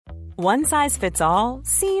One size fits all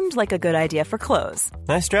seemed like a good idea for clothes.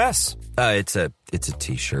 Nice dress. It's a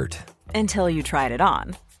t-shirt. Until you tried it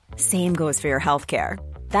on. Same goes for your healthcare.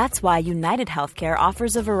 That's why United Healthcare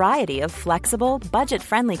offers a variety of flexible,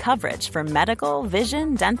 budget-friendly coverage for medical,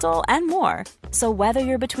 vision, dental, and more. So whether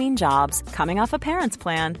you're between jobs, coming off a parent's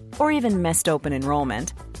plan, or even missed open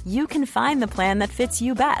enrollment, you can find the plan that fits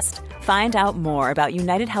you best. Find out more about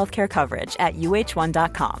United Healthcare coverage at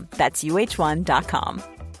uh1.com. That's uh1.com.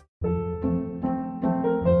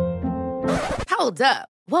 Hold up.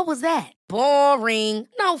 What was that? Boring.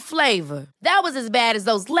 No flavor. That was as bad as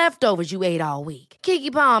those leftovers you ate all week.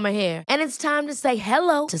 Keke Palmer here. And it's time to say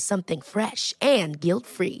hello to something fresh and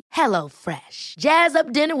guilt-free. Hello Fresh. Jazz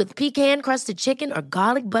up dinner with pecan-crusted chicken or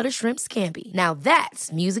garlic butter shrimp scampi. Now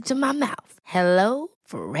that's music to my mouth. Hello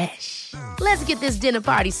Fresh. Let's get this dinner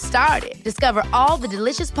party started. Discover all the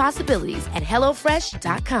delicious possibilities at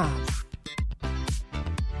hellofresh.com.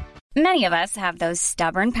 Many of us have those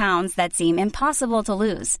stubborn pounds that seem impossible to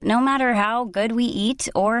lose, no matter how good we eat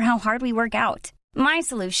or how hard we work out. My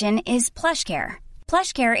solution is PlushCare.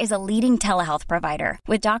 PlushCare is a leading telehealth provider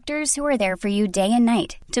with doctors who are there for you day and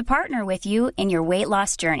night to partner with you in your weight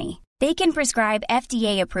loss journey. They can prescribe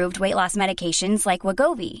FDA-approved weight loss medications like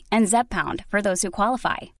Wegovy and Zepbound for those who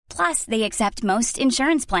qualify. Plus, they accept most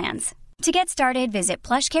insurance plans. To get started, visit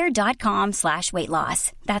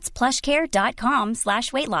plushcare.com/weightloss. That's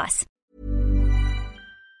plushcare.com/weightloss.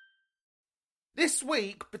 This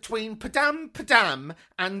week, between Padam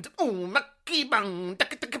and Mucky Bang,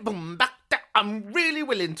 Boom, I'm really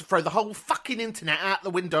willing to throw the whole fucking internet out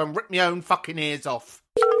the window and rip my own fucking ears off.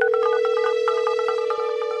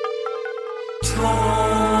 Tone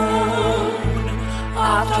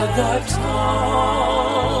after the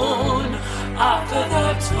tone, after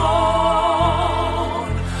the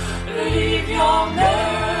tone, leave your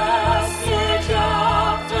message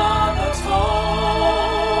after the tone.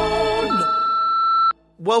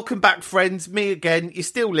 Welcome back, friends. Me again. You're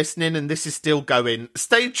still listening and this is still going.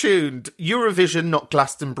 Stay tuned. Eurovision, not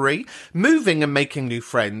Glastonbury. Moving and making new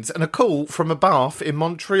friends. And a call from a bath in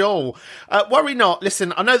Montreal. Worry not.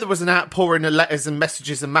 Listen, I know there was an outpouring of letters and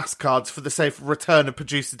messages and mass cards for the safe return of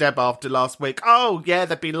producer Deb after last week. Oh, yeah,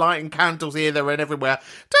 they've been lighting candles here, there and everywhere.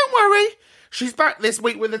 Don't worry. She's back this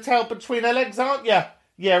week with a tail between her legs, aren't you?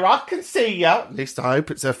 Yeah, I can see ya. At least I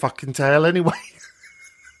hope it's her fucking tail anyway.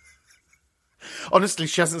 Honestly,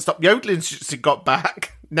 she hasn't stopped yodeling since she got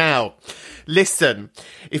back. Now, listen,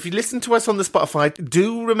 if you listen to us on the Spotify,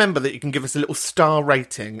 do remember that you can give us a little star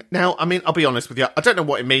rating. Now, I mean, I'll be honest with you, I don't know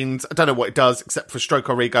what it means, I don't know what it does, except for stroke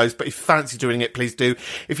our egos, but if you fancy doing it, please do.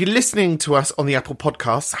 If you're listening to us on the Apple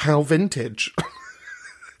Podcasts, how vintage.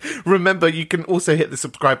 Remember, you can also hit the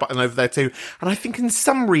subscribe button over there too. And I think in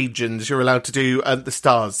some regions you're allowed to do the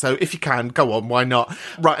stars. So if you can, go on, why not?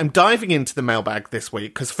 Right, I'm diving into the mailbag this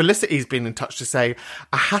week because Felicity's been in touch to say,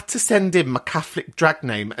 I had to send in my Catholic drag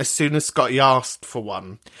name as soon as Scotty asked for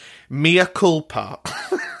one. Mea culpa.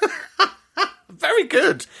 Very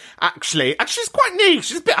good, actually. Actually, it's quite niche.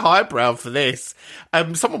 She's a bit highbrow for this.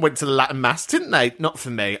 Someone went to the Latin Mass, didn't they? Not for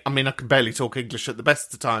me. I mean, I can barely talk English at the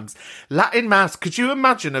best of times. Latin Mass, could you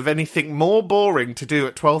imagine of anything more boring to do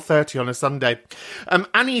at 12:30 on a Sunday?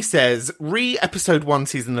 Annie says, episode 1,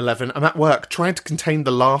 season 11, I'm at work trying to contain the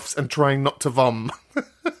laughs and trying not to vom. I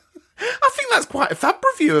think that's quite a fab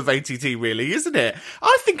review of ATT, really, isn't it?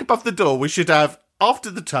 I think above the door we should have After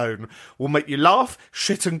the Tone will make you laugh,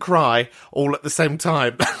 shit and cry all at the same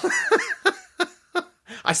time.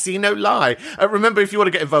 I see no lie. Remember, if you want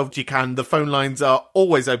to get involved, you can. The phone lines are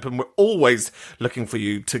always open. We're always looking for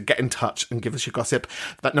you to get in touch and give us your gossip.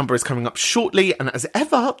 That number is coming up shortly. And as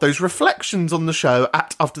ever, those reflections on the show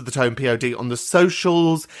at After the Tone POD on the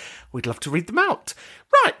socials. We'd love to read them out.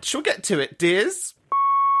 Right, shall we get to it, dears?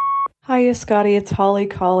 Hiya, Scotty. It's Holly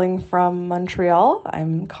calling from Montreal.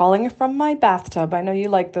 I'm calling from my bathtub. I know you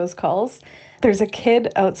like those calls. There's a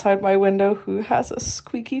kid outside my window who has a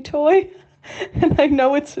squeaky toy. And I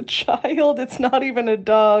know it's a child. It's not even a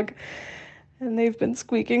dog. And they've been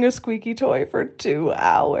squeaking a squeaky toy for 2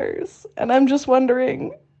 hours. And I'm just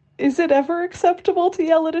wondering, is it ever acceptable to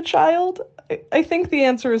yell at a child? I think the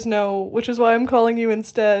answer is no, which is why I'm calling you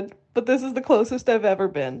instead. But this is the closest I've ever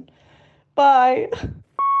been. Bye.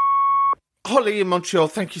 Holly in Montreal,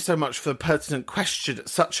 thank you so much for the pertinent question at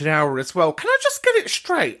such an hour as well. Can I just get it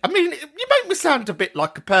straight? I mean, you make me sound a bit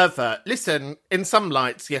like a pervert. Listen, in some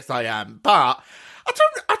lights, yes, I am. But I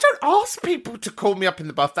don't ask people to call me up in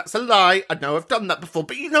the bath. That's a lie. I know I've done that before,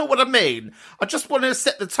 but you know what I mean. I just want to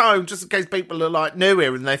set the tone just in case people are like new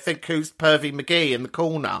here and they think who's Pervy McGee in the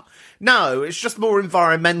corner. No, it's just more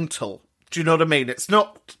environmental. Do you know what I mean? It's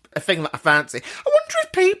not a thing that I fancy. I wonder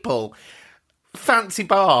if people fancy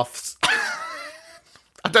baths.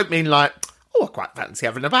 I don't mean like, oh, I quite fancy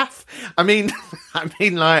having a bath. I mean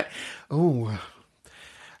like, oh,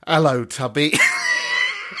 hello, Tubby.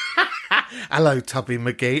 Hello, Tubby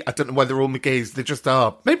McGee. I don't know why they're all McGees. They just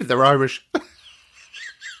are. Maybe they're Irish.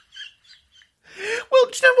 Well,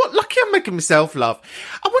 do you know what? Lucky I'm making myself laugh.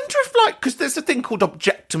 I wonder if, like, because there's a thing called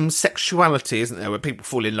objectum sexuality, isn't there, where people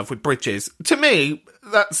fall in love with bridges. To me,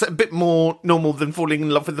 that's a bit more normal than falling in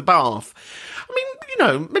love with the bath. I mean, you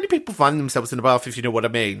know, many people find themselves in a bath, if you know what I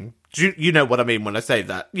mean. Do you know what I mean when I say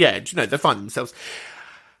that? Yeah, do you know, they find themselves...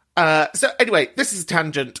 So anyway, this is a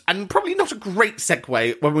tangent, and probably not a great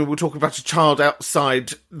segue when we were talking about a child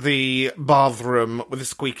outside the bathroom with a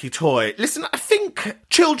squeaky toy. Listen, I think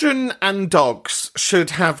children and dogs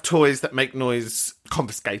should have toys that make noise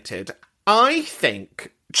confiscated. I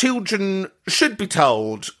think children should be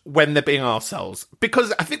told when they're being arseholes,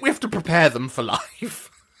 because I think we have to prepare them for life.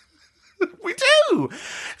 We do.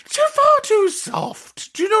 Too far too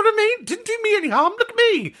soft. Do you know what I mean? Didn't do me any harm. Look at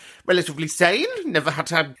me. Relatively sane. Never had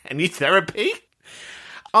to have any therapy.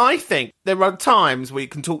 I think there are times where you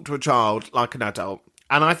can talk to a child like an adult.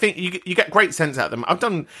 And I think you get great sense out of them. I've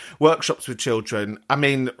done workshops with children. I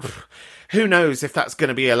mean, who knows if that's going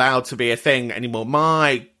to be allowed to be a thing anymore.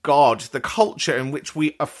 My God, the culture in which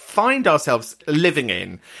we find ourselves living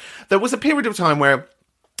in. There was a period of time where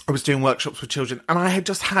I was doing workshops with children, and I had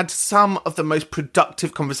just had some of the most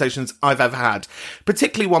productive conversations I've ever had,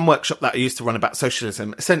 particularly one workshop that I used to run about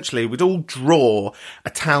socialism. Essentially, we'd all draw a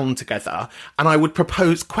town together, and I would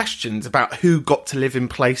propose questions about who got to live in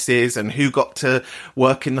places and who got to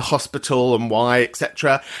work in the hospital and why,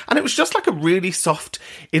 etc. And it was just like a really soft,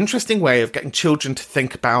 interesting way of getting children to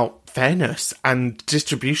think about fairness and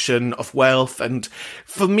distribution of wealth, and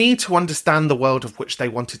for me to understand the world of which they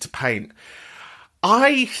wanted to paint.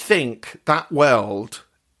 I think that world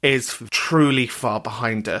is truly far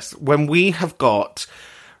behind us when we have got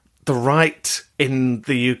the right in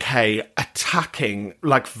the UK attacking,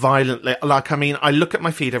 like, violently. Like, I mean, I look at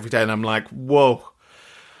my feed every day and I'm like, whoa.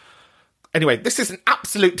 Anyway, this is an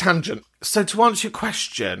absolute tangent. So to answer your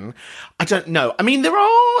question, I don't know. I mean, there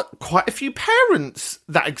are quite a few parents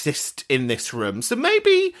that exist in this room. So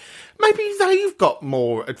maybe they've got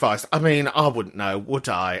more advice. I mean, I wouldn't know, would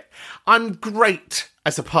I? I'm great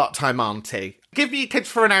as a part-time auntie. Give your kids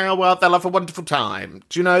for an hour, they'll have a wonderful time.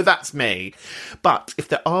 Do you know, that's me. But if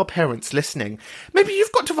there are parents listening, maybe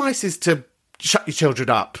you've got devices to shut your children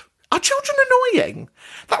up. Are children annoying?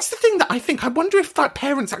 That's the thing that I think. I wonder if like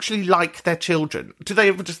parents actually like their children. Do they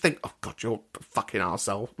ever just think, oh God, you're a fucking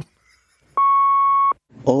arsehole?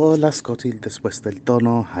 Hola, Scotty después del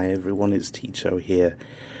tono. Hi everyone, it's Ticho here.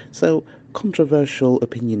 So, controversial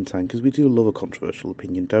opinion time, because we do love a controversial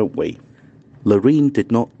opinion, don't we? Loreen did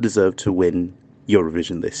not deserve to win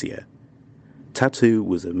Eurovision this year. Tattoo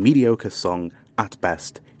was a mediocre song at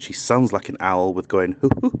best. She sounds like an owl with going hoo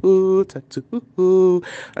hoo hoo, tattoo hoo hoo,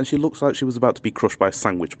 and she looks like she was about to be crushed by a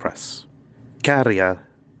sandwich press. Käärijä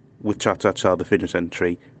with Cha Cha Cha, the Finnish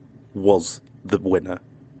entry, was the winner.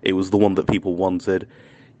 It was the one that people wanted.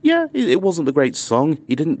 Yeah, it wasn't a great song.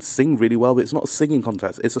 He didn't sing really well, but it's not a singing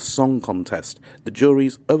contest. It's a song contest. The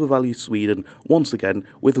juries overvalue Sweden, once again,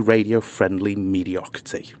 with radio-friendly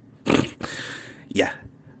mediocrity. Yeah,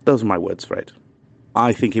 those are my words for it.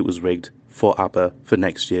 I think it was rigged for ABBA for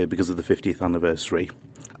next year because of the 50th anniversary,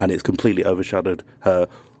 and it's completely overshadowed her.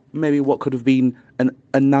 Maybe what could have been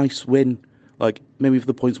a nice win. Like, maybe if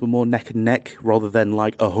the points were more neck and neck, rather than,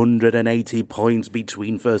 180 points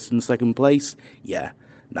between first and second place. Yeah.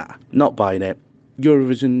 Nah, not buying it.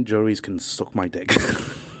 Eurovision juries can suck my dick.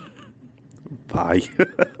 Bye.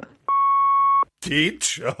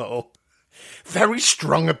 Ticho. Very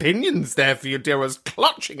strong opinions there for you, dear. I was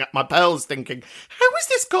clutching at my pearls thinking, how has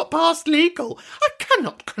this got past legal? I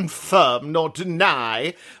cannot confirm nor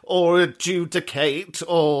deny or adjudicate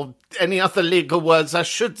or any other legal words I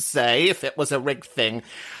should say if it was a rigged thing.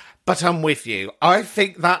 But I'm with you. I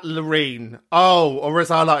think that Loreen, or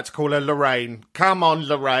as I like to call her, Lorraine. Come on,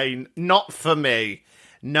 Lorraine. Not for me.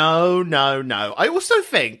 No. I also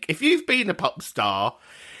think if you've been a pop star,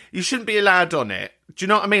 you shouldn't be allowed on it. Do you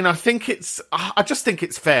know what I mean? I just think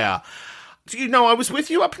it's fair. Do you know, I was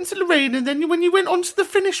with you up until Lorraine, and then when you went on to the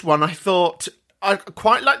Finnish one, I thought I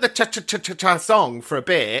quite liked the cha-cha-cha-cha song for a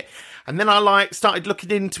bit, and then I started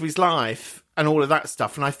looking into his life and all of that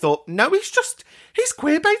stuff, and I thought, no, he's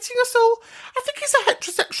queer-baiting us all. I think he's a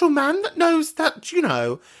heterosexual man that knows that, you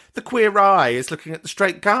know, the queer eye is looking at the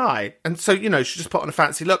straight guy. And so, you know, she just put on a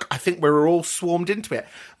fancy look. I think we're all swarmed into it.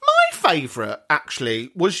 My favourite,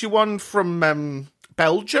 actually, was your one from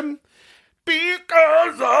Belgium.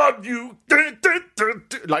 Because of you.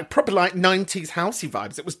 Like proper like 90s housey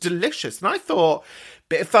vibes. It was delicious. And I thought,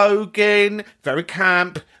 bit of voguing, very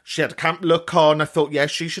camp. She had a camp look on. I thought, yeah,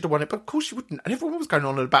 she should have won it. But of course she wouldn't. And everyone was going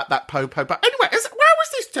on about that Popo. But anyway, where was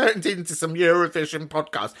this turned into some Eurovision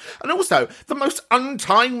podcast? And also, the most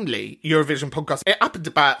untimely Eurovision podcast. It happened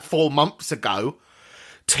about 4 months ago.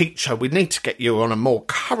 Teacher, we need to get you on a more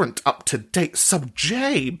current, up-to-date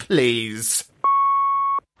subject, please.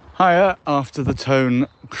 Hiya, After the Tone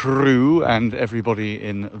crew and everybody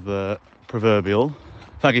in the proverbial.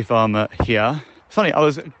 Faggy Farmer here. Funny, I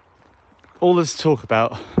was all this talk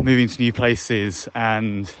about moving to new places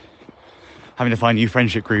and having to find new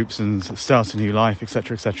friendship groups and start a new life,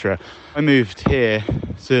 etc., etc. I moved here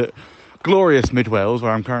to glorious Mid Wales,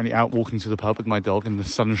 where I'm currently out walking to the pub with my dog in the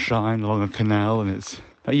sunshine along a canal, and it's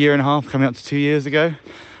a year and a half, coming up to 2 years ago.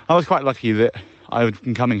 I was quite lucky that I'd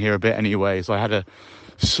been coming here a bit anyway, so I had a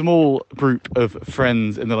small group of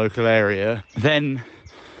friends in the local area. Then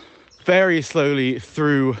very slowly,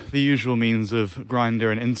 through the usual means of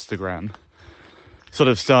Grindr and Instagram, sort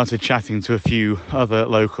of started chatting to a few other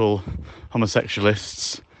local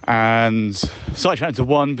homosexualists, and started chatting to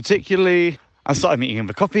one particularly. I started meeting him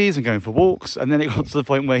for coffees and going for walks, and then it got to the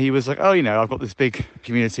point where he was like, oh, you know, I've got this big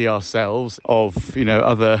community ourselves of, you know,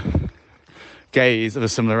 other gays of a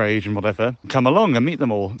similar age and whatever. Come along and meet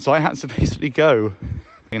them all. So I had to basically go.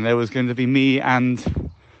 And there was going to be me and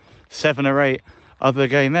 7 or 8 other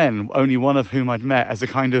gay men, only one of whom I'd met as a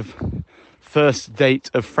kind of first date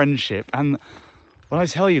of friendship. And when I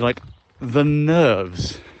tell you, like, the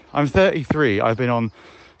nerves, I'm 33, I've been on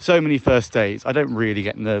so many first dates. I don't really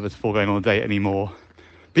get nervous before going on a date anymore.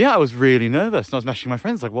 But yeah, I was really nervous. And I was messaging my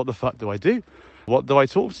friends, like, what the fuck do I do? What do I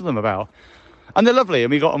talk to them about? And they're lovely,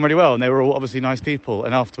 and we got on really well, and they were all obviously nice people.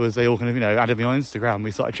 And afterwards, they all kind of, you know, added me on Instagram.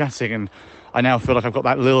 We started chatting, and I now feel like I've got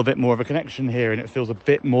that little bit more of a connection here, and it feels a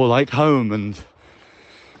bit more like home. And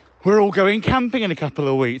we're all going camping in a couple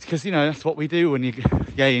of weeks, because, you know, that's what we do when you're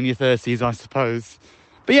gay in your 30s, I suppose.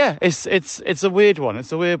 But yeah, it's a weird one.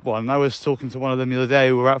 It's a weird one. I was talking to one of them the other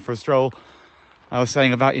day. We were out for a stroll. I was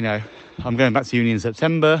saying about, you know, I'm going back to uni in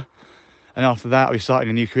September. And after that, we started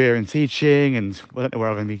a new career in teaching, and I don't know where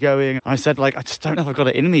I'm going to be going. I said, like, I just don't know if I've got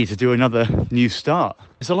it in me to do another new start.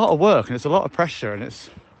 It's a lot of work, and it's a lot of pressure, and it's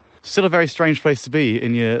still a very strange place to be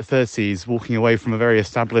in your 30s, walking away from a very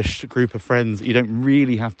established group of friends that you don't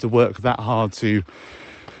really have to work that hard to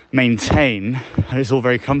maintain. And it's all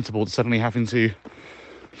very comfortable to suddenly having to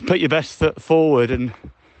put your best foot forward and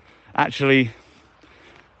actually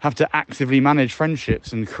have to actively manage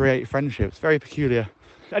friendships and create friendships. Very peculiar.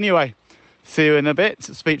 Anyway, see you in a bit.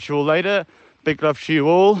 Speak to you all later. Big love to you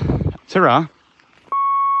all. Ta-ra.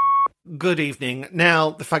 Good evening. Now,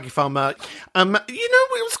 the Faggy Farmer. You know,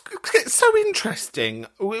 it was so interesting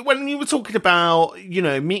when you were talking about, you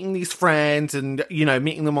know, meeting these friends and, you know,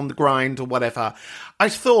 meeting them on the grind or whatever. I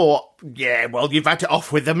thought, yeah, well, you've had it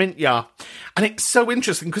off with them, ain't ya? And it's so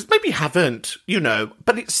interesting because maybe you haven't, you know,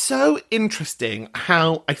 but it's so interesting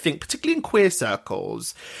how I think, particularly in queer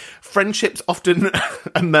circles, friendships often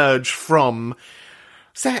emerge from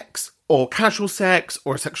sex. Or casual sex,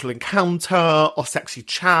 or a sexual encounter, or sexy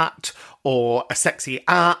chat, or a sexy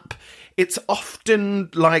app. It's often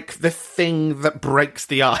like the thing that breaks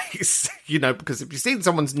the ice, you know, because if you've seen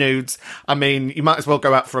someone's nudes, I mean, you might as well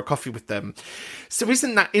go out for a coffee with them. So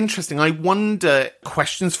isn't that interesting? I wonder,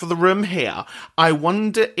 questions for the room here, I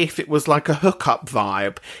wonder if it was like a hookup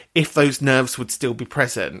vibe, if those nerves would still be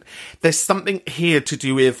present. There's something here to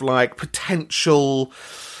do with like potential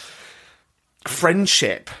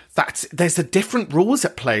friendship, that there's a different rules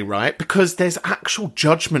at play, right? Because there's actual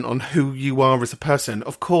judgment on who you are as a person.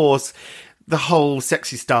 Of course, the whole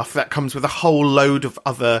sexy stuff that comes with a whole load of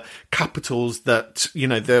other capitals that, you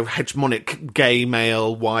know, the hegemonic gay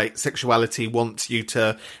male white sexuality wants you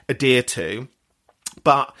to adhere to.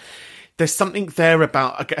 But there's something there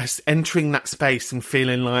about, I guess, entering that space and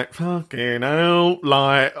feeling like, fucking hell,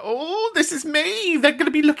 like, oh, this is me. They're going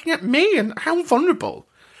to be looking at me, and how vulnerable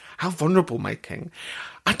making.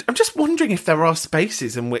 I'm just wondering if there are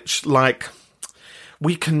spaces in which, like,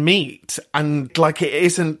 we can meet and, like, it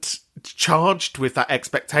isn't charged with that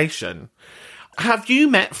expectation. Have you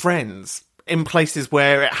met friends in places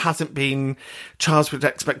where it hasn't been charged with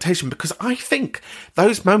expectation? Because I think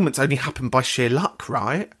those moments only happen by sheer luck,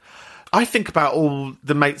 right? I think about all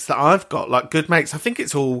the mates that I've got, like good mates, I think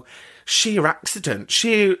it's all sheer accident,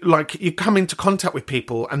 sheer, like, you come into contact with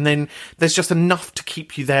people and then there's just enough to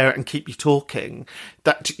keep you there and keep you talking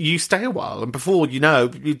that you stay a while, and before you know,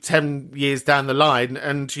 you're 10 years down the line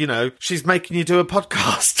and, you know, she's making you do a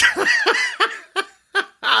podcast.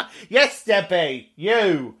 Yes, Debbie,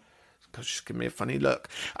 you. God, she's giving me a funny look.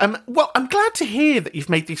 Well, I'm glad to hear that you've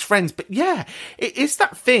made these friends, but yeah, it is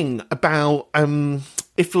that thing about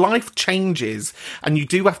if life changes and you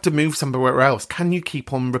do have to move somewhere else, can you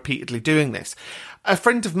keep on repeatedly doing this? A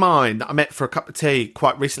friend of mine that I met for a cup of tea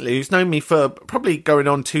quite recently, who's known me for probably going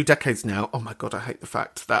on 2 decades now. Oh my God, I hate the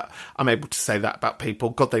fact that I'm able to say that about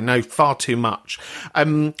people. God, they know far too much.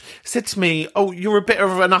 Said to me, oh, you're a bit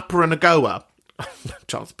of an upper and a goer.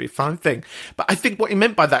 Chance to be a fine thing. But I think what he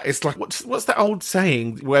meant by that is like, what's that old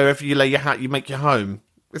saying? Wherever you lay your hat, you make your home.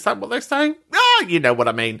 Is that what they're saying? Ah, you know what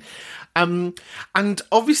I mean. And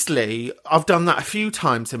obviously, I've done that a few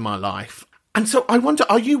times in my life. And so I wonder,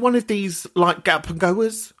 are you one of these, like, get up and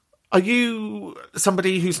goers? Are you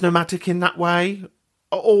somebody who's nomadic in that way?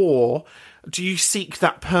 Or do you seek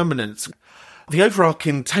that permanence? The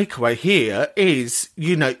overarching takeaway here is,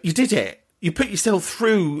 you know, you did it. You put yourself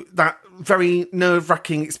through that very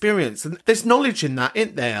nerve-wracking experience. And there's knowledge in that,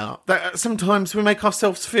 isn't there? That sometimes we make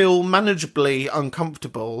ourselves feel manageably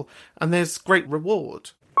uncomfortable, and there's great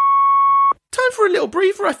reward. Time for a little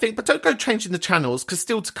breather, I think, but don't go changing the channels, because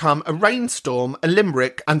still to come, a rainstorm, a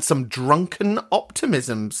limerick, and some drunken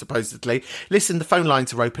optimism, supposedly. Listen, the phone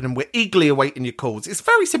lines are open, and we're eagerly awaiting your calls. It's a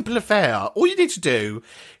very simple affair. All you need to do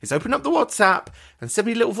is open up the WhatsApp and send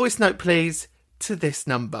me a little voice note, please, to this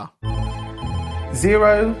number.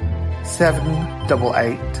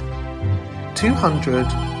 0788 200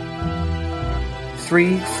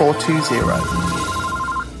 3420.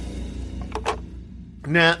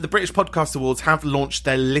 Now, the British Podcast Awards have launched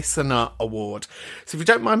their Listener Award. So if you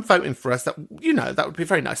don't mind voting for us, that would be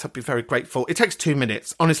very nice. I'd be very grateful. It takes 2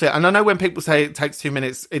 minutes, honestly. And I know when people say it takes 2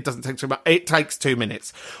 minutes, it doesn't take 2 minutes. It takes 2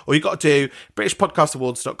 minutes. All you got to do,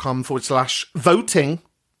 BritishPodcastAwards.com/voting.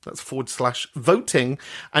 That's /voting.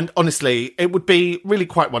 And honestly, it would be really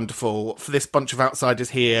quite wonderful for this bunch of outsiders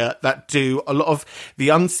here that do a lot of the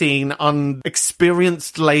unseen,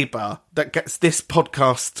 unexperienced labour that gets this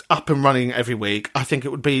podcast up and running every week. I think it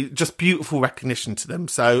would be just beautiful recognition to them.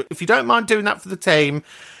 So if you don't mind doing that for the team,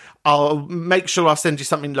 I'll make sure I'll send you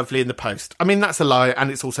something lovely in the post. I mean, that's a lie, and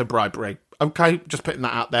it's also bribery. Okay, just putting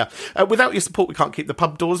that out there. Without your support, we can't keep the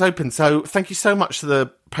pub doors open. So thank you so much to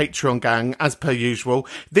the Patreon gang, as per usual.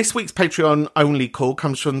 This week's Patreon-only call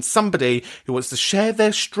comes from somebody who wants to share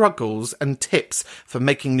their struggles and tips for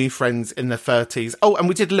making new friends in their 30s. Oh, and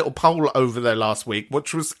we did a little poll over there last week,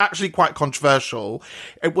 which was actually quite controversial.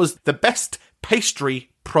 It was the best pastry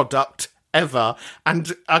product ever.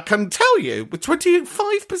 And I can tell you, with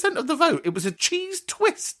 25% of the vote, it was a cheese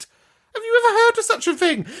twist. Have you ever heard of such a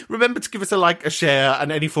thing? Remember to give us a like, a share,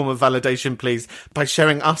 and any form of validation, please, by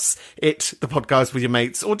sharing us, the podcast, with your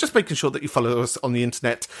mates, or just making sure that you follow us on the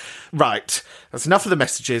internet. Right, that's enough of the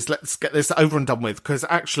messages. Let's get this over and done with, because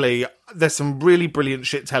actually, there's some really brilliant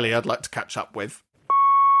shit telly I'd like to catch up with.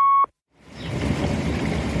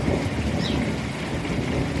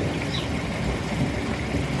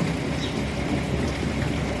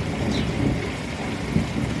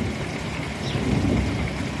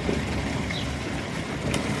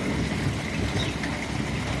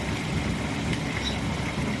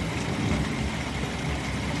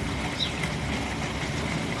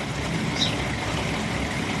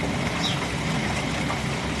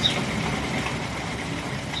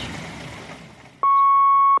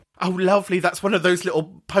 Oh, lovely. That's one of those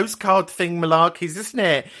little postcard thing malarkeys, isn't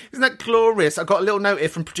it? Isn't that glorious? I got a little note here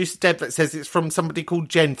from producer Deb that says it's from somebody called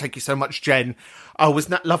Jen. Thank you so much, Jen. Oh,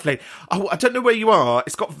 isn't that lovely? Oh, I don't know where you are.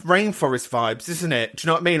 It's got rainforest vibes, isn't it? Do you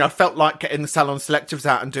know what I mean? I felt like getting the Salon Selectives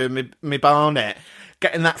out and doing me Barnet.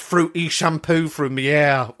 Getting that fruity shampoo from me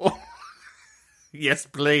hair. Oh. Yes,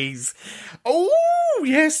 please. Oh,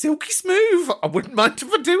 yeah, silky smooth. I wouldn't mind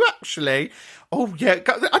if I do, actually. Oh, yeah. I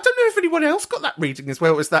don't know if anyone else got that reading as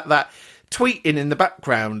well. It was that tweeting in the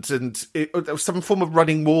background, and there was some form of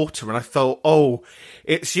running water, and I thought, oh,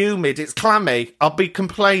 it's humid, it's clammy. I'll be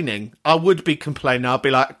complaining. I would be complaining. I'll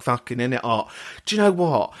be like, fucking in it hot. Do you know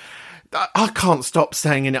what? I can't stop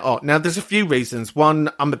saying in it hot. Now, there's a few reasons. One,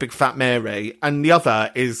 I'm a big fat Mary, and the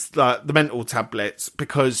other is the mental tablets,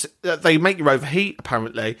 because they make you overheat,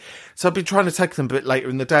 apparently. So I've been trying to take them a bit later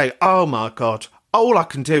in the day. Oh, my God. All I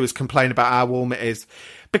can do is complain about how warm it is.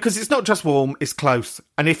 Because it's not just warm, it's close.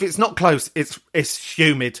 And if it's not close, it's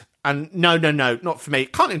humid. And no, not for me.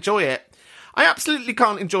 Can't enjoy it. I absolutely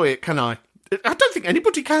can't enjoy it, can I? I don't think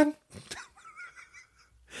anybody can.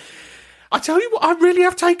 I tell you what I really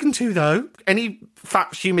have taken to, though. Any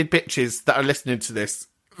fat, humid bitches that are listening to this,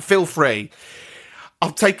 feel free.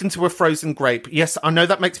 I've taken to a frozen grape. Yes, I know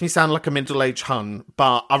that makes me sound like a middle-aged hun,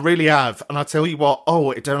 but I really have. And I tell you what,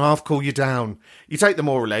 it don't half cool you down. You take them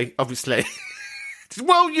orally, obviously.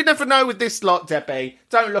 Well, you never know with this lot, Debbie.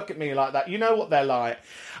 Don't look at me like that. You know what they're like.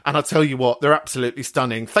 And I'll tell you what, they're absolutely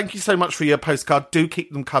stunning. Thank you so much for your postcard. Do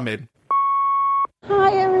keep them coming.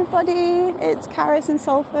 Hi everybody, it's Caris in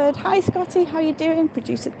Salford. Hi Scotty, how you doing?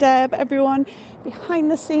 Producer Deb, everyone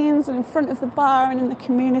behind the scenes and in front of the bar and in the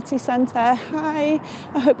community centre. Hi,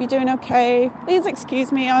 I hope you're doing okay. Please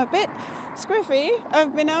excuse me, I'm a bit scruffy.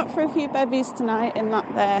 I've been out for a few bevies tonight in that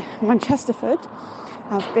there Manchesterford.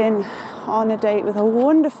 I've been on a date with a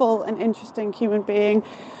wonderful and interesting human being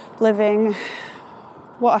living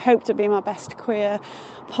what I hope to be my best queer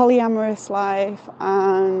polyamorous life,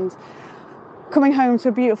 and coming home to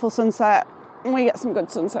a beautiful sunset. We get some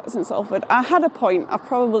good sunsets in Salford. I had a point, I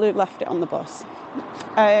probably left it on the bus.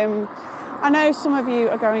 I know some of you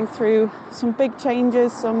are going through some big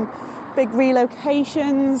changes, some big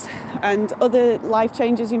relocations and other life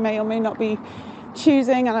changes you may or may not be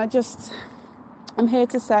choosing, and I'm here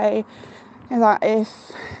to say that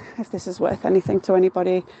if this is worth anything to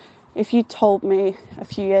anybody, if you told me a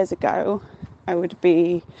few years ago I would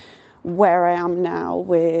be where I am now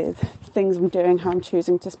with things I'm doing, how I'm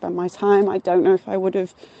choosing to spend my time, I don't know if I would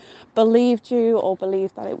have believed you or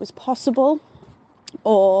believed that it was possible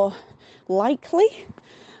or likely.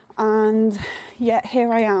 And yet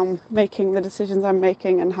here I am making the decisions I'm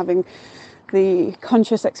making and having the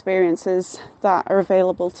conscious experiences that are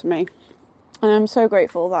available to me. And I'm so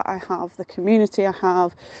grateful that I have the community I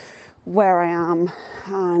have, where I am,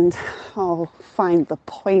 and I'll find the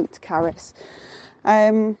point, Caris.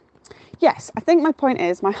 Yes, I think my point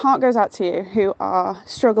is, my heart goes out to you who are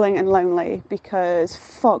struggling and lonely, because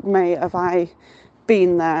fuck me have I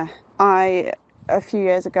been there. I, a few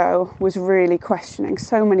years ago, was really questioning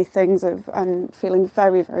so many things and feeling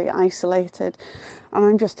very, very isolated. And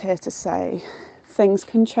I'm just here to say, things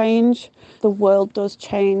can change. The world does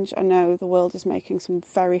change. I know the world is making some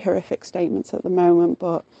very horrific statements at the moment,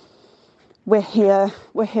 but we're here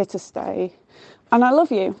to stay. And I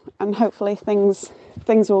love you, and hopefully things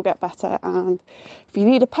will get better. And if you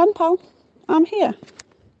need a pen pal, I'm here.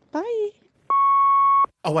 Bye.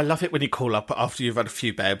 Oh, I love it when you call up after you've had a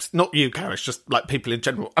few babes. Not you, Caris, just like people in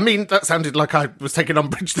general. I mean, that sounded like I was taking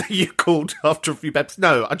umbrage that you called after a few babes.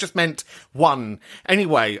 No, I just meant one.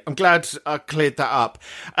 Anyway, I'm glad I cleared that up.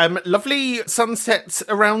 Lovely sunsets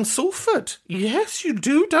around Salford. Yes, you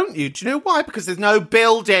do, don't you? Do you know why? Because there's no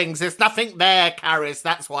buildings. There's nothing there, Caris.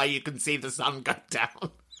 That's why you can see the sun go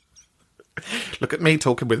down. Look at me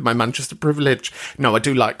talking with my Manchester privilege. No, I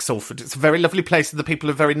do like Salford. It's a very lovely place and the people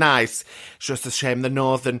are very nice. It's just a shame the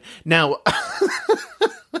northern... Now,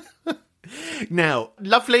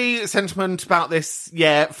 lovely sentiment about this.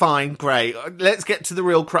 Yeah, fine, great. Let's get to the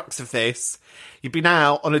real crux of this. You've been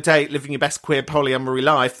out on a date living your best queer polyamory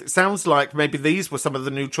life. It sounds like maybe these were some of the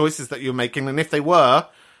new choices that you're making, and if they were,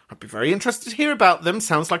 I'd be very interested to hear about them.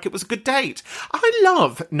 Sounds like it was a good date. I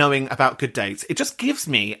love knowing about good dates. It just gives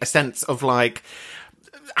me a sense of, like,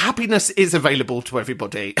 happiness is available to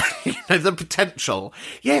everybody. You know, the potential.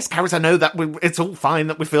 Yes, Caris, I know that it's all fine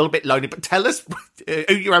that we feel a bit lonely, but tell us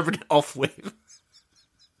who you're having it off with.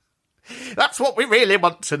 That's what we really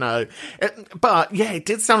want to know. But yeah, it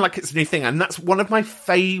did sound like it's a new thing. And that's one of my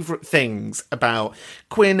favourite things about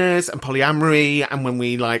queerness and polyamory. And when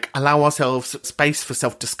we allow ourselves space for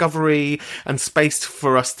self-discovery and space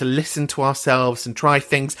for us to listen to ourselves and try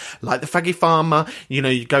things like the Faggy Farmer, you know,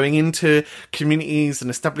 you're going into communities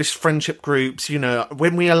and established friendship groups, you know,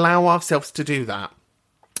 when we allow ourselves to do that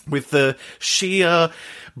with the sheer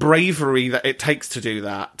bravery that it takes to do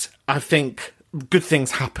that, I think good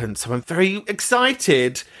things happen. So I'm very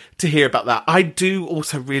excited to hear about that. I do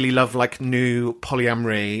also really love new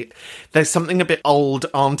polyamory. There's something a bit old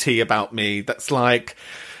auntie about me that's like,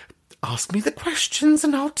 ask me the questions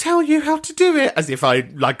and I'll tell you how to do it, as if I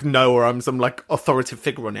know, or I'm some authoritative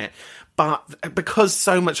figure on it. But because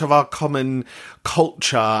so much of our common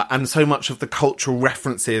culture and so much of the cultural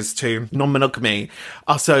references to non-monogamy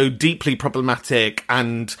are so deeply problematic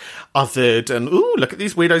and othered, and ooh, look at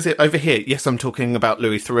these weirdos over here. Yes, I'm talking about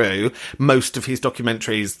Louis Theroux. Most of his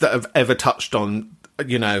documentaries that have ever touched on,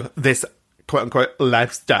 you know, this quote-unquote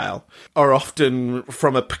lifestyle are often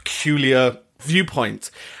from a peculiar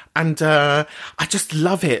viewpoint. And I just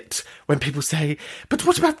love it when people say, but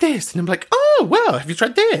what about this? And I'm like, oh, well, have you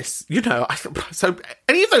tried this? You know, so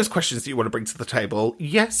any of those questions that you want to bring to the table,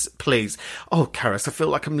 yes, please. Oh, Caris, I feel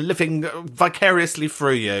like I'm living vicariously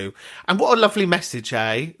through you. And what a lovely message,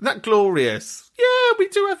 eh? Isn't that glorious? Yeah, we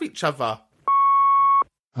do have each other.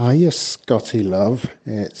 Yes, Scotty love,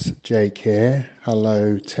 it's Jake here.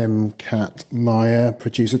 Hello, Tim, Kat, Maya,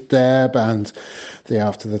 producer Deb, and the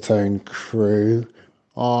After the Tone crew.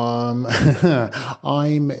 I'm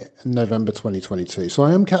November 2022, so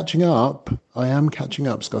I am catching up.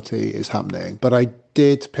 Scotty, it's happening. But I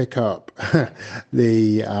did pick up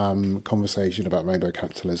the conversation about rainbow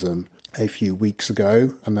capitalism a few weeks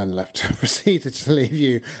ago, and then proceeded to leave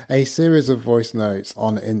you a series of voice notes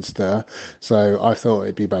on Insta. So I thought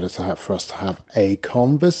it'd be better for us to have a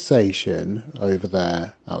conversation over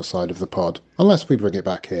there outside of the pod, unless we bring it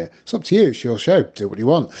back here. It's up to you. It's your show. Do what you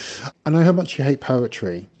want. I know how much you hate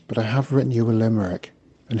poetry, but I have written you a limerick,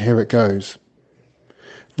 and here it goes.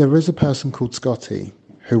 There is a person called Scotty,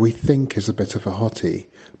 who we think is a bit of a hottie,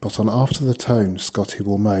 but on After the Tone, Scotty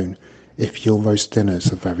will moan, if your roast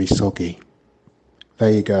dinners are very soggy.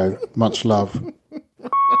 There you go. Much love.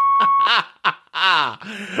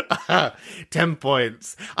 10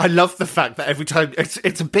 points. I love the fact that every time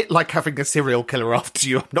it's a bit like having a serial killer after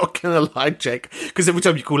you. I'm not gonna lie, Jake, because every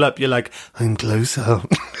time you call up, you're like, I'm closer.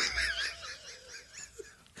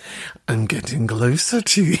 I'm getting closer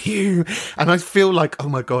to you. And I feel like, oh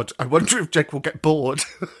my God, I wonder if Jake will get bored.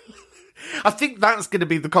 I think that's going to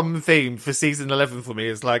be the common theme for season 11 for me,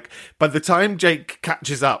 is like, by the time Jake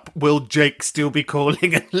catches up, will Jake still be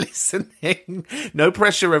calling and listening? No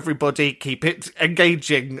pressure, everybody. Keep it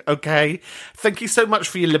engaging, okay? Thank you so much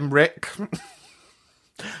for your limerick.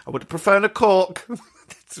 I would have preferred a cork.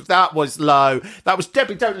 That was low. That was,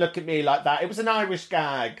 Debbie, don't look at me like that. It was an Irish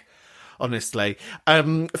gag. Honestly.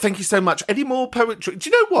 Thank you so much. Any more poetry? Do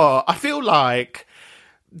you know what? I feel like,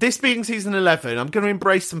 this being season 11, I'm going to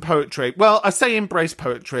embrace some poetry. Well, I say embrace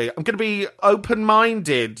poetry. I'm going to be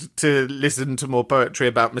open-minded to listen to more poetry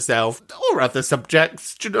about myself or other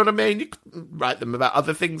subjects. Do you know what I mean? You can write them about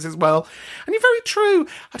other things as well. And you're very true.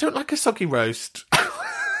 I don't like a soggy roast.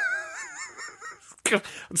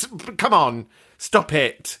 Come on. Stop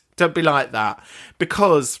it. Don't be like that.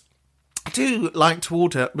 Because I do like to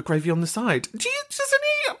order McGravy on the side. Does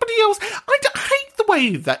anybody else? I hate the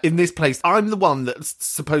way that in this place I'm the one that's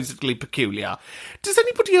supposedly peculiar. Does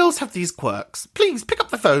anybody else have these quirks? Please pick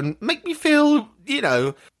up the phone. Make me feel,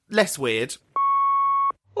 less weird.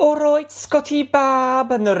 All right, Scotty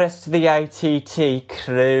Bab and the rest of the ATT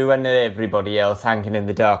crew and everybody else hanging in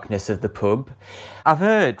the darkness of the pub. I've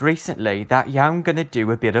heard recently that you're going to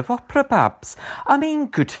do a bit of opera, Babs. I mean,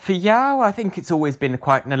 good for you. I think it's always been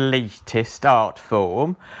quite an elitist art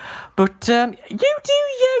form. But you do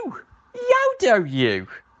you. You do you.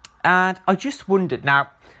 And I just wondered, now,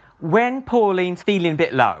 when Pauline's feeling a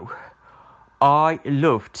bit low, I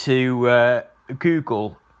love to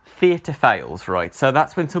Google theatre fails, right? So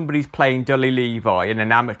that's when somebody's playing Dolly Levi in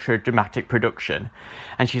an amateur dramatic production,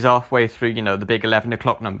 and she's halfway through, the big 11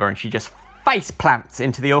 o'clock number, and she just face plants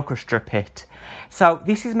into the orchestra pit. So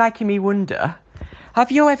this is making me wonder,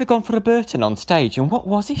 have you ever gone for a Burton on stage, and what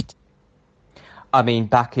was it? I mean,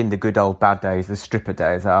 back in the good old bad days, the stripper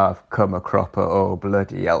days, I've come a cropper, oh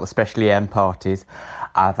bloody hell, especially M parties.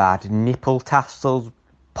 I've had nipple tassels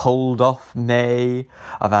pulled off me.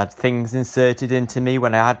 I've had things inserted into me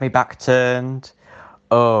when I had my back turned.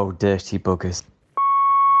 Oh, dirty buggers.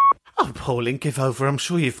 Oh, Pauline, give over. I'm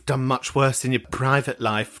sure you've done much worse in your private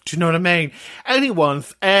life. Do you know what I mean? Anyone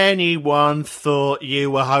thought you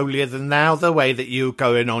were holier than thou the way that you were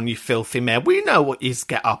going on, you filthy mare? We know what you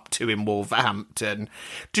get up to in Wolverhampton.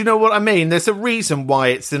 Do you know what I mean? There's a reason why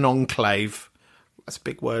it's an enclave. That's a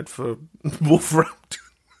big word for Wolverhampton.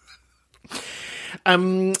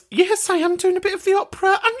 Yes, I am doing a bit of the opera,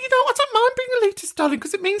 and I don't mind being elitist, darling,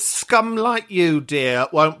 because it means scum like you, dear,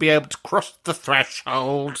 won't be able to cross the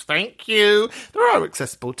threshold. Thank you. There are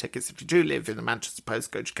accessible tickets. If you do live in the Manchester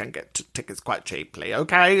postcode, you can get tickets quite cheaply,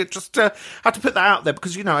 okay? Just had to put that out there,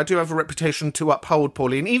 because, I do have a reputation to uphold,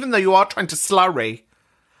 Pauline, even though you are trying to slurry,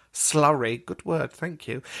 good word, thank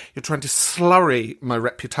you. You're trying to slurry my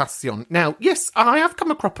reputation. Now, yes, I have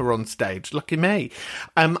come a cropper on stage, lucky me.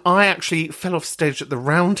 I actually fell off stage at the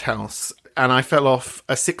Roundhouse, and I fell off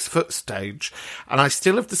a 6-foot stage, and I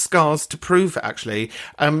still have the scars to prove it, actually.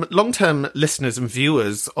 Long-term listeners and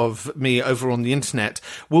viewers of me over on the internet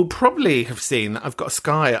will probably have seen that I've got a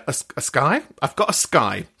sky. I've got a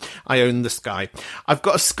sky. I own the sky. I've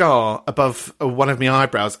got a scar above one of my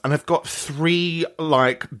eyebrows, and I've got 3,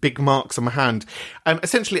 big marks on my hand.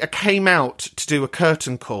 Essentially, I came out to do a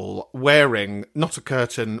curtain call wearing, not a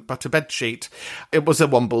curtain, but a bedsheet. It was a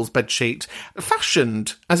Wombles bedsheet,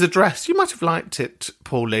 fashioned as a dress. You might have liked it,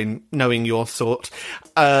 Pauline, knowing your sort.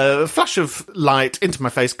 A flash of light into my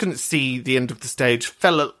face, couldn't see the end of the stage,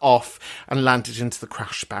 fell off and landed into the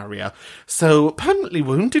crash barrier. So, permanently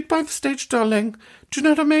wounded by the stage, darling. Do you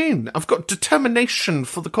know what I mean? I've got determination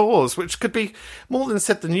for the cause, which could be more than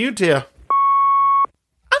said than you, dear.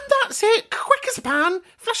 And that That's it. Quick as a pan.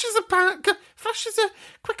 Flash as a pan. Flash as a...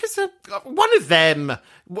 Quick as a... One of them.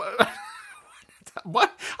 What?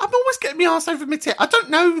 I'm always getting my arse over my tit. I don't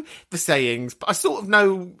know the sayings, but I sort of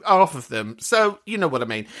know half of them. So, you know what I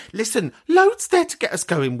mean. Listen, loads there to get us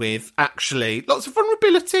going with, actually. Lots of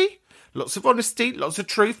vulnerability, lots of honesty, lots of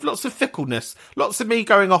truth, lots of fickleness, lots of me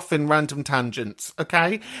going off in random tangents,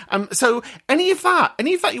 okay? So any of that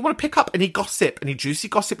you want to pick up, any gossip, any juicy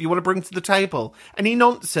gossip you want to bring to the table, any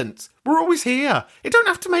nonsense, we're always here. It don't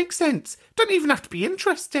have to make sense. It don't even have to be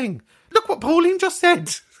interesting. Look what Pauline just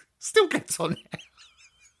said. Still gets on air.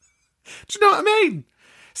 Do you know what I mean?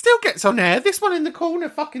 Still gets on air. This one in the corner,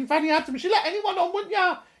 fucking Fanny Adams. You let anyone on, wouldn't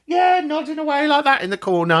you? Yeah, nodding away like that in the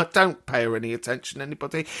corner. Don't pay her any attention,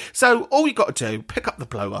 anybody. So all you got to do, pick up the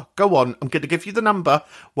blower. Go on. I'm going to give you the number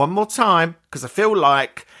one more time because I feel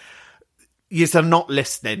like you're not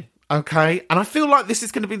listening, okay? And I feel like this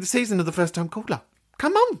is going to be the season of the first time caller.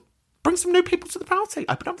 Come on. Bring some new people to the party.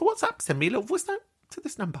 Open up the WhatsApp. Send me a little voice note to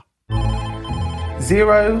this number.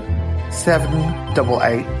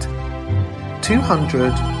 0788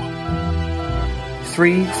 200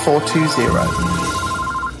 3420.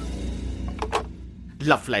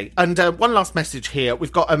 Lovely. And one last message here.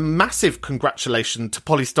 We've got a massive congratulation to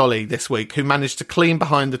Polly Stolly this week, who managed to clean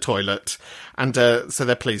behind the toilet. And so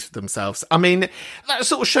they're pleased with themselves. I mean, that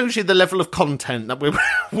sort of shows you the level of content that we're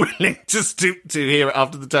willing to stoop to here at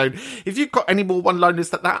After the Tone. If you've got any more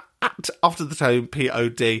one-liners like that, at After the Tone,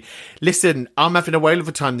 POD. Listen, I'm having a whale of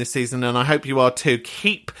a time this season, and I hope you are too.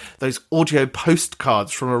 Keep those audio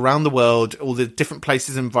postcards from around the world, all the different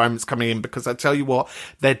places and environments coming in, because I tell you what,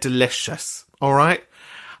 they're delicious. All right?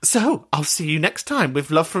 So, I'll see you next time with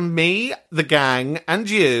love from me, the gang, and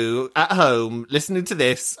you at home listening to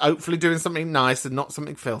this, hopefully doing something nice and not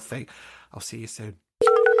something filthy. I'll see you soon.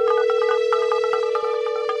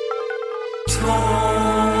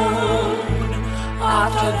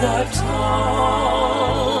 After the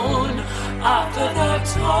tone, after the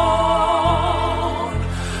tone,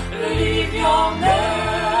 leave your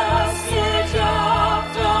message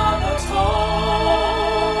after the tone.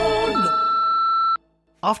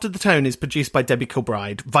 After the Tone is produced by Debbie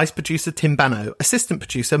Kilbride, Vice Producer Tim Bano, Assistant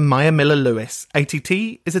Producer Maya Miller-Lewis. ATT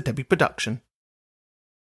is a Debbie production.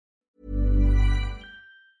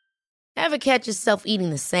 Ever catch yourself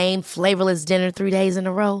eating the same flavorless dinner 3 days in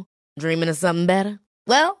a row? Dreaming of something better?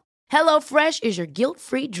 Well, HelloFresh is your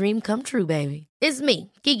guilt-free dream come true, baby. It's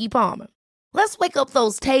me, Keke Palmer. Let's wake up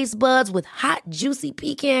those taste buds with hot, juicy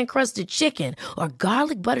pecan-crusted chicken or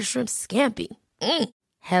garlic butter shrimp scampi.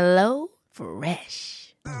 Hello Fresh.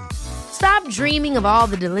 Stop dreaming of all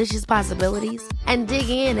the delicious possibilities and dig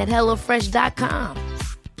in at HelloFresh.com.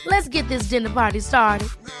 Let's get this dinner party started.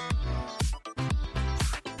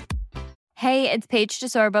 Hey, it's Paige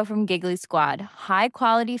DeSorbo from Giggly Squad. High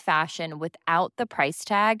quality fashion without the price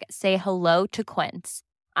tag. Say hello to Quince.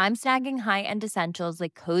 I'm snagging high-end essentials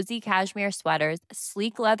like cozy cashmere sweaters,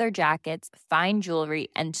 sleek leather jackets, fine jewelry,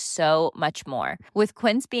 and so much more. With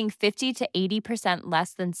Quince being 50 to 80%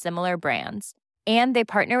 less than similar brands. And they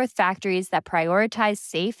partner with factories that prioritize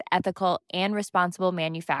safe, ethical, and responsible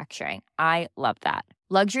manufacturing. I love that.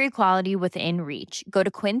 Luxury quality within reach. Go to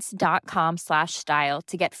quince.com/style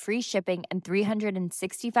to get free shipping and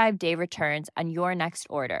 365-day returns on your next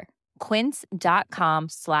order.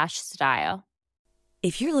 Quince.com/style.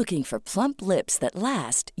 If you're looking for plump lips that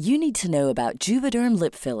last, you need to know about Juvederm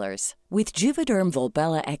lip fillers. With Juvederm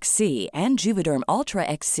Volbella XC and Juvederm Ultra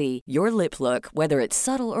XC, your lip look, whether it's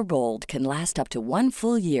subtle or bold, can last up to 1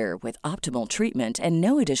 full year with optimal treatment and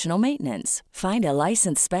no additional maintenance. Find a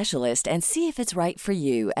licensed specialist and see if it's right for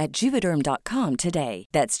you at Juvederm.com today.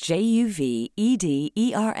 That's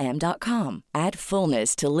JUVEDERM.com. Add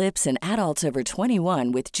fullness to lips in adults over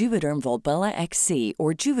 21 with Juvederm Volbella XC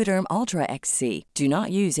or Juvederm Ultra XC. Do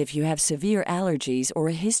not use if you have severe allergies or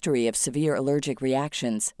a history of severe allergic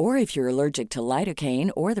reactions, or if you're allergic to lidocaine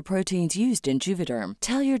or the proteins used in Juvederm.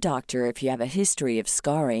 Tell your doctor if you have a history of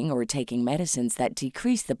scarring or taking medicines that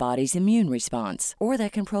decrease the body's immune response or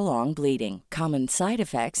that can prolong bleeding. Common side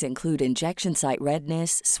effects include injection site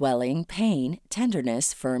redness, swelling, pain,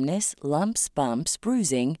 tenderness, firmness, lumps, bumps,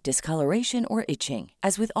 bruising, discoloration, or itching.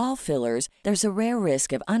 As with all fillers, there's a rare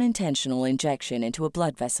risk of unintentional injection into a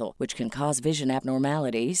blood vessel, which can cause vision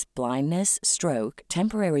abnormalities, blindness, stroke,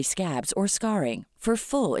 temporary scabs, or scarring. For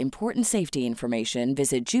full, important safety information,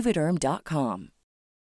 visit Juvederm.com.